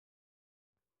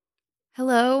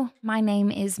Hello, my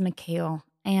name is Mikhail,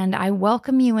 and I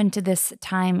welcome you into this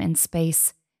time and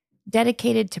space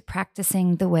dedicated to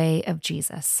practicing the way of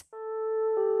Jesus.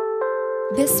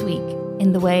 This week,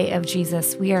 in the way of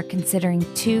Jesus, we are considering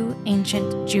two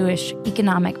ancient Jewish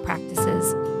economic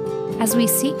practices as we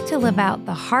seek to live out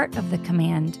the heart of the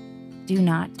command, do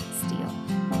not steal.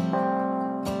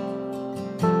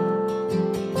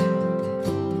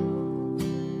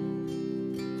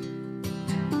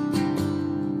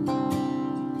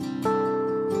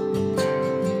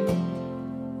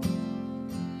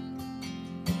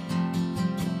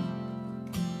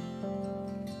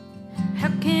 How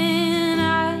can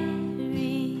I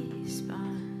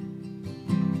respond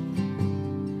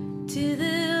to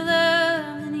the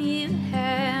love you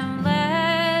have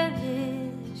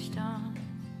lavished on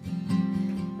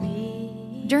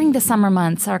me? During the summer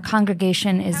months, our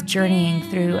congregation is journeying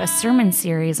through a sermon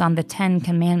series on the Ten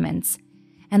Commandments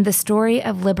and the story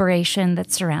of liberation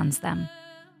that surrounds them.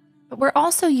 But we're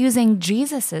also using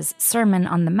Jesus' Sermon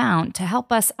on the Mount to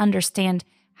help us understand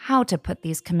how to put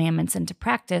these commandments into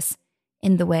practice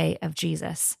in the way of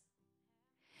Jesus.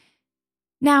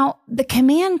 Now, the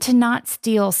command to not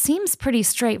steal seems pretty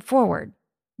straightforward.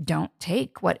 Don't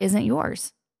take what isn't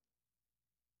yours.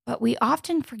 But we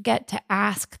often forget to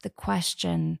ask the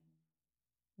question,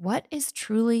 what is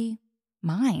truly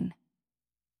mine?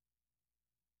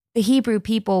 The Hebrew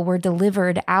people were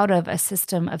delivered out of a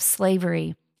system of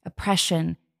slavery,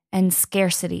 oppression, and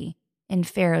scarcity in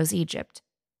Pharaoh's Egypt,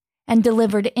 and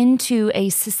delivered into a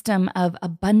system of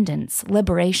abundance,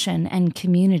 liberation, and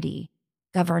community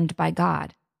governed by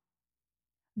God.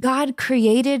 God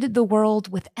created the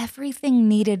world with everything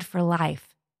needed for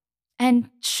life and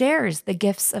shares the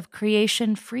gifts of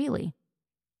creation freely.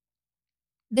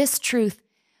 This truth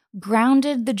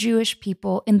grounded the Jewish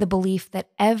people in the belief that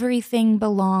everything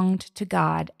belonged to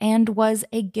God and was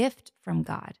a gift from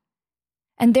God.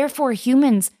 And therefore,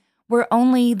 humans were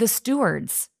only the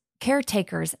stewards,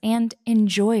 caretakers, and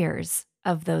enjoyers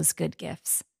of those good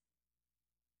gifts.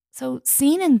 So,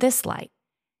 seen in this light,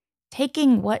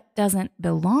 taking what doesn't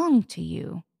belong to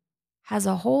you has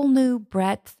a whole new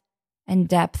breadth and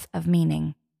depth of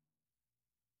meaning.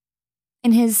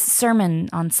 In his sermon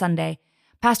on Sunday,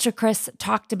 Pastor Chris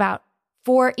talked about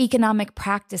 4 economic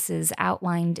practices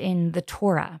outlined in the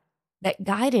Torah that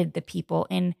guided the people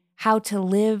in how to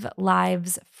live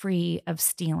lives free of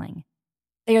stealing.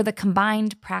 They are the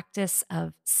combined practice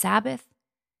of Sabbath,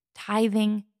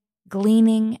 tithing,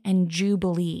 gleaning, and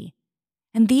Jubilee.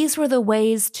 And these were the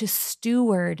ways to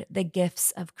steward the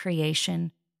gifts of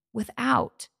creation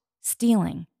without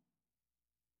stealing.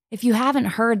 If you haven't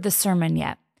heard the sermon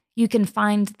yet, you can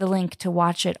find the link to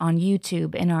watch it on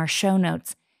YouTube in our show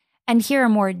notes and hear a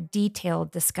more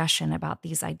detailed discussion about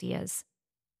these ideas.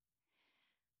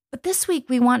 But this week,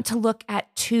 we want to look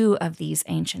at 2 of these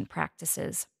ancient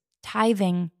practices,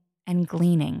 tithing and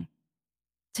gleaning,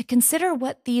 to consider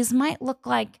what these might look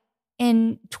like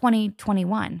in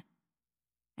 2021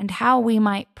 and how we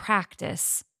might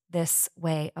practice this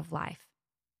way of life.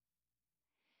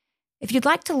 If you'd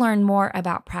like to learn more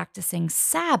about practicing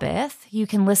Sabbath, you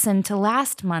can listen to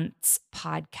last month's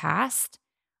podcast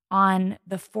on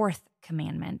the 4th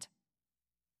commandment.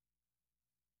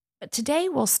 But today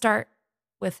we'll start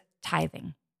with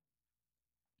tithing.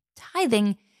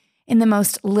 Tithing, in the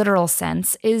most literal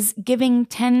sense, is giving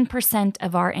 10%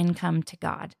 of our income to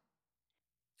God.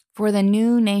 For the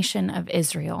new nation of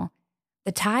Israel,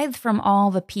 the tithe from all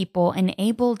the people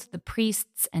enabled the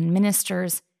priests and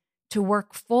ministers to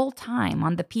work full-time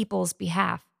on the people's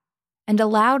behalf and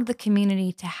allowed the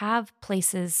community to have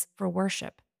places for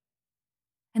worship.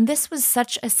 And this was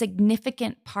such a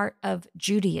significant part of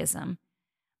Judaism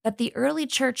that the early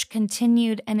church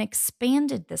continued and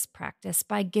expanded this practice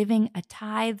by giving a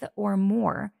tithe or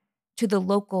more to the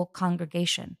local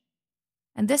congregation.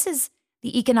 And this is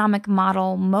the economic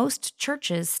model most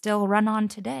churches still run on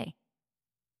today.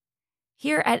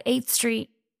 Here at 8th Street,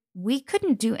 we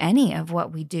couldn't do any of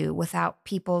what we do without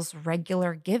people's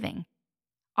regular giving.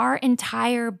 Our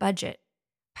entire budget,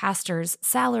 pastors'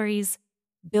 salaries,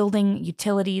 building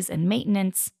utilities and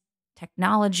maintenance,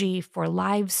 technology for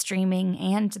live streaming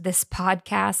and this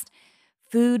podcast,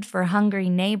 food for hungry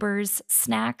neighbors,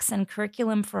 snacks and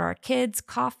curriculum for our kids,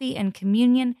 coffee and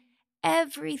communion,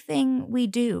 everything we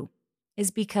do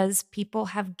is because people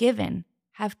have given,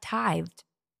 have tithed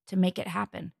to make it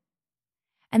happen.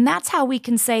 And that's how we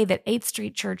can say that 8th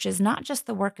Street Church is not just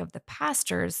the work of the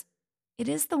pastors, it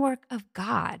is the work of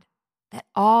God that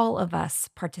all of us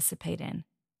participate in.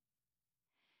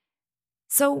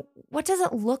 So, what does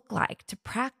it look like to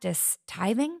practice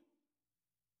tithing?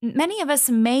 Many of us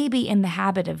may be in the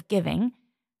habit of giving,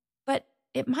 but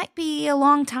it might be a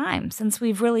long time since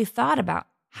we've really thought about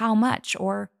how much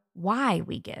or why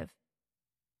we give.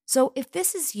 So if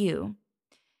this is you,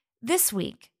 this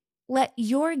week, let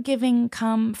your giving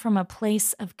come from a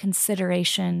place of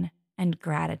consideration and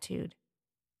gratitude.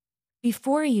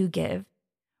 Before you give,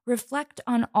 reflect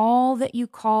on all that you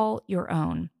call your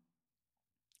own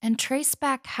and trace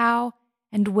back how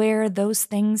and where those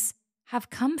things have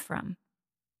come from.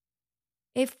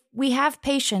 If we have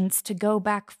patience to go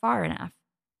back far enough,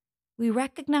 we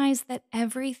recognize that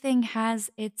everything has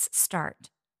its start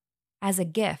as a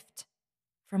gift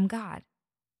from God.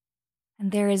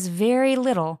 And there is very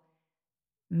little,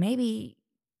 maybe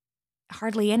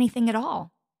hardly anything at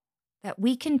all, that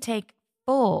we can take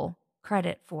full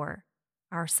credit for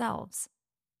ourselves.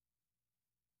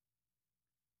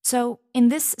 So, in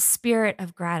this spirit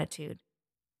of gratitude,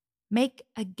 make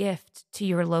a gift to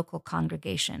your local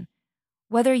congregation,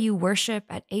 whether you worship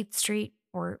at 8th Street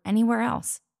or anywhere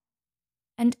else.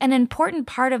 And an important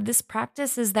part of this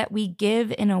practice is that we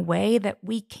give in a way that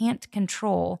we can't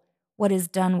control what is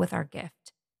done with our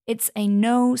gift. It's a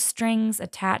no strings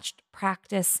attached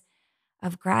practice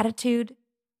of gratitude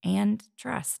and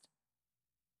trust.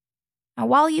 Now,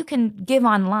 while you can give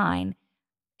online,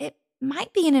 it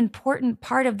might be an important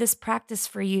part of this practice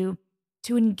for you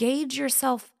to engage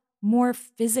yourself more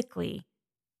physically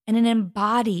in an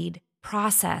embodied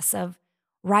process of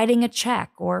writing a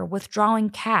check or withdrawing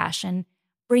cash and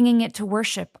bringing it to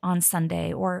worship on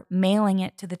Sunday or mailing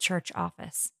it to the church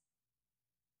office.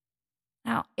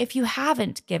 Now, if you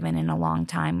haven't given in a long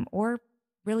time or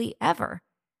really ever,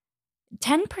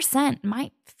 10%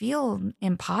 might feel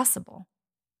impossible.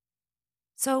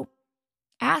 So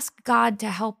ask God to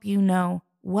help you know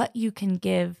what you can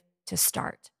give to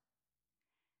start.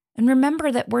 And remember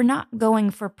that we're not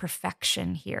going for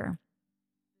perfection here.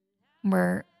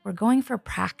 We're going for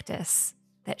practice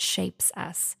that shapes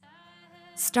us.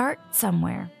 Start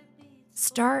somewhere.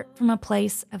 Start from a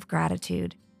place of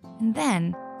gratitude, and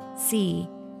then see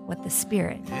what the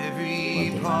Spirit Every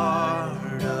will do.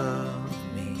 part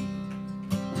of me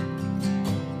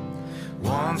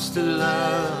wants to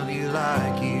love you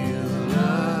like you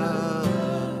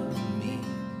love me,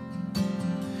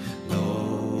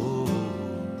 Lord.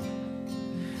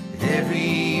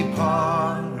 Every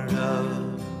part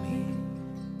of me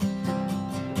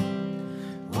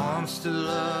wants to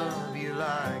love you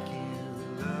like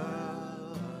you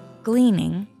love.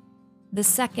 Gleaning, the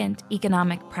second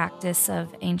economic practice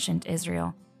of ancient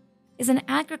Israel, is an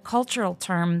agricultural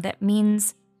term that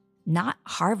means not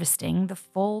harvesting the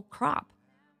full crop.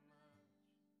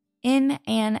 In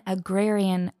an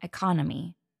agrarian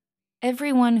economy,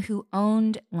 everyone who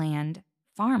owned land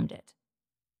farmed it.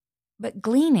 But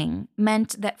gleaning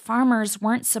meant that farmers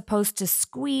weren't supposed to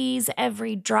squeeze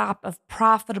every drop of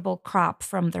profitable crop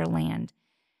from their land.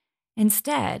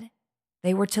 Instead,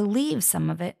 they were to leave some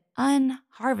of it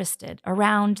unharvested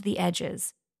around the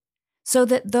edges, so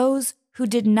that those who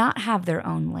did not have their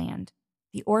own land,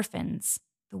 the orphans,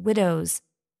 the widows,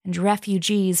 and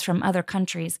refugees from other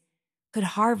countries, could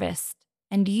harvest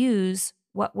and use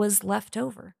what was left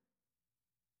over.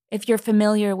 If you're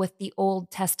familiar with the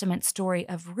Old Testament story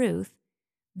of Ruth,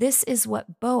 this is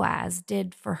what Boaz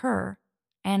did for her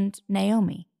and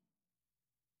Naomi.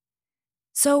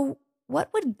 So, what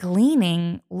would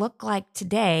gleaning look like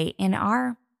today in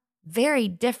our very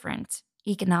different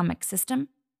economic system?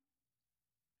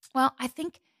 Well, I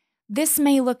think this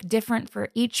may look different for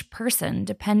each person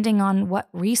depending on what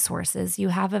resources you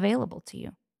have available to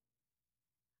you.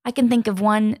 I can think of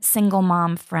one single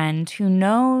mom friend who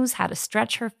knows how to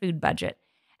stretch her food budget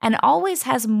and always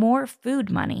has more food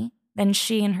money than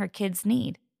she and her kids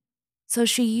need. So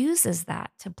she uses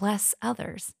that to bless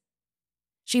others.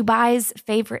 She buys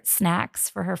favorite snacks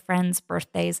for her friends'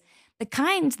 birthdays, the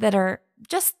kind that are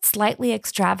just slightly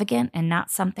extravagant and not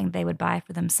something they would buy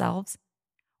for themselves.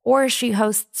 Or she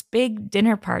hosts big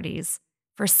dinner parties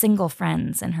for single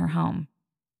friends in her home.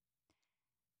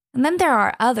 And then there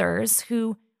are others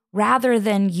who, rather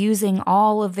than using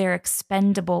all of their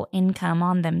expendable income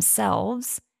on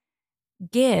themselves,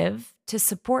 give to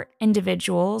support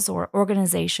individuals or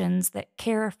organizations that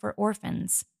care for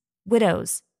orphans,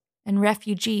 widows, and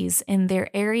refugees in their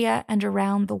area and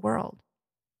around the world.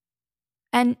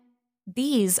 And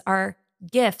these are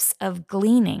gifts of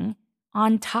gleaning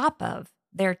on top of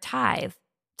their tithe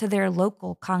to their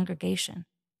local congregation.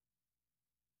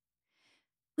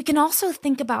 We can also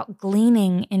think about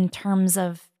gleaning in terms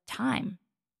of time.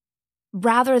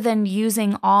 Rather than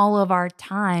using all of our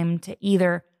time to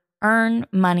either earn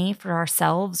money for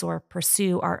ourselves or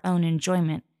pursue our own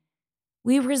enjoyment,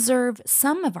 we reserve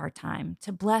some of our time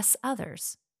to bless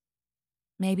others,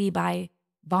 maybe by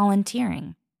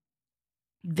volunteering,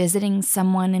 visiting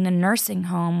someone in a nursing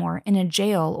home or in a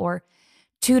jail, or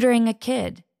tutoring a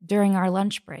kid during our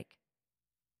lunch break.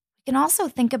 We can also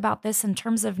think about this in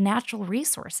terms of natural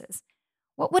resources.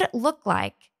 What would it look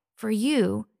like for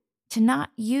you to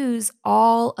not use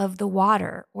all of the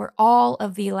water or all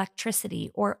of the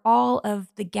electricity or all of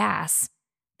the gas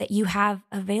that you have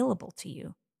available to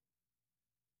you?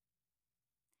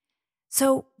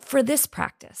 So, for this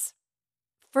practice,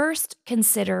 first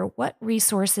consider what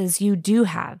resources you do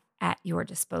have at your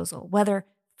disposal, whether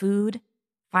food,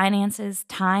 finances,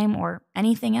 time, or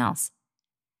anything else.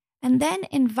 And then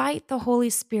invite the Holy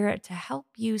Spirit to help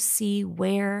you see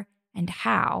where and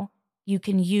how you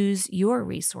can use your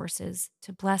resources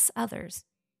to bless others,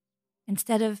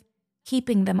 instead of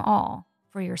keeping them all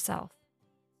for yourself.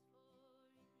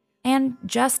 And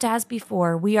just as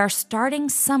before, we are starting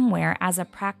somewhere as a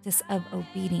practice of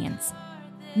obedience,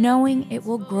 knowing it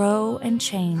will grow and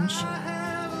change us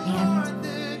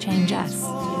too.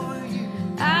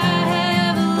 I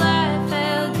have a life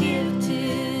I'll give to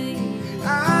you.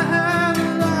 I have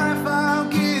a life I'll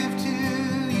give to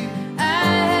you. I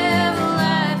have a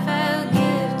life I'll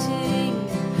give to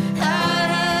you. I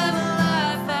have a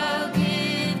life I'll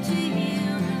give to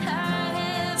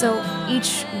you. So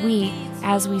each week,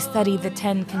 as we study the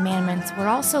 10 Commandments, we're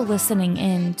also listening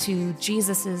in to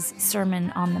Jesus'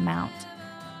 Sermon on the Mount.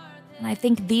 And I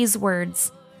think these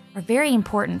words are very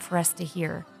important for us to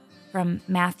hear from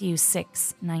Matthew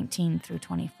 6:19 through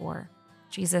 24.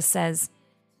 Jesus says,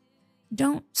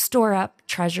 "Don't store up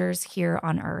treasures here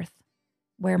on earth,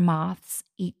 where moths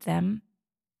eat them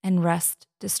and rust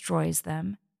destroys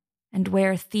them, and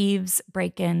where thieves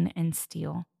break in and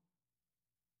steal.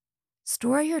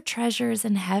 Store your treasures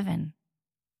in heaven,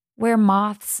 where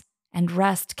moths and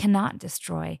rust cannot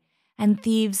destroy, and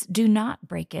thieves do not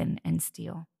break in and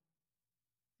steal.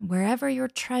 Wherever your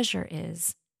treasure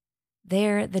is,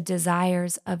 there the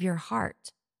desires of your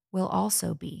heart will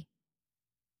also be."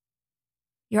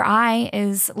 Your eye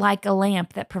is like a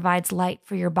lamp that provides light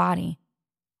for your body.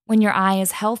 When your eye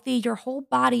is healthy, your whole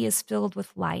body is filled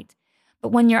with light. But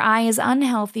when your eye is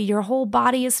unhealthy, your whole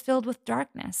body is filled with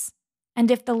darkness. And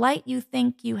if the light you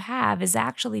think you have is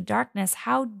actually darkness,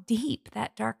 how deep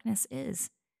that darkness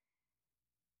is.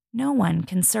 No one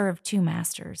can serve two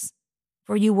masters,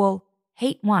 for you will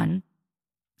hate one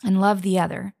and love the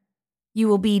other. You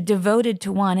will be devoted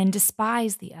to one and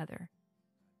despise the other.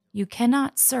 You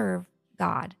cannot serve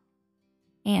God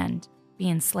and be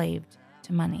enslaved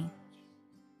to money.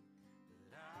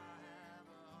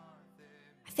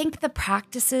 I think the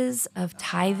practices of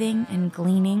tithing and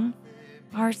gleaning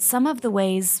are some of the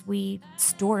ways we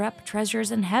store up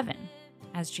treasures in heaven,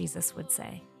 as Jesus would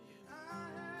say.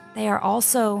 They are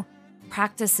also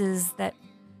practices that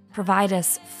provide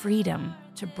us freedom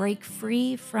to break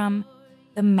free from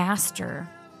the master,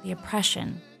 the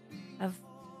oppression of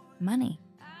money.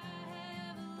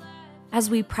 As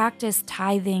we practice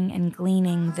tithing and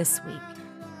gleaning this week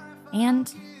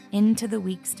and into the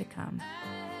weeks to come,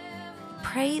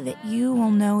 pray that you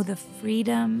will know the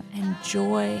freedom and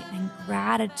joy and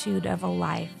gratitude of a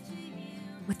life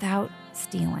without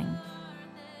stealing.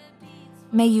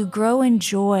 May you grow in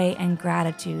joy and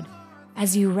gratitude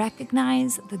as you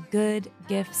recognize the good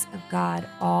gifts of God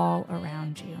all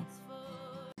around you.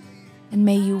 And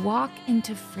may you walk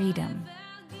into freedom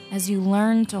as you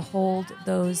learn to hold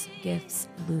those gifts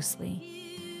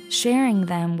loosely, sharing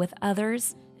them with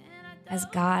others as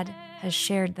God has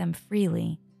shared them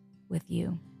freely with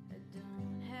you.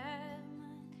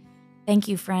 Thank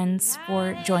you, friends,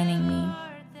 for joining me.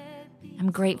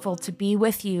 I'm grateful to be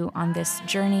with you on this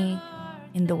journey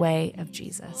in the way of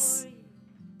Jesus.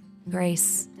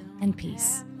 Grace and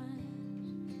peace.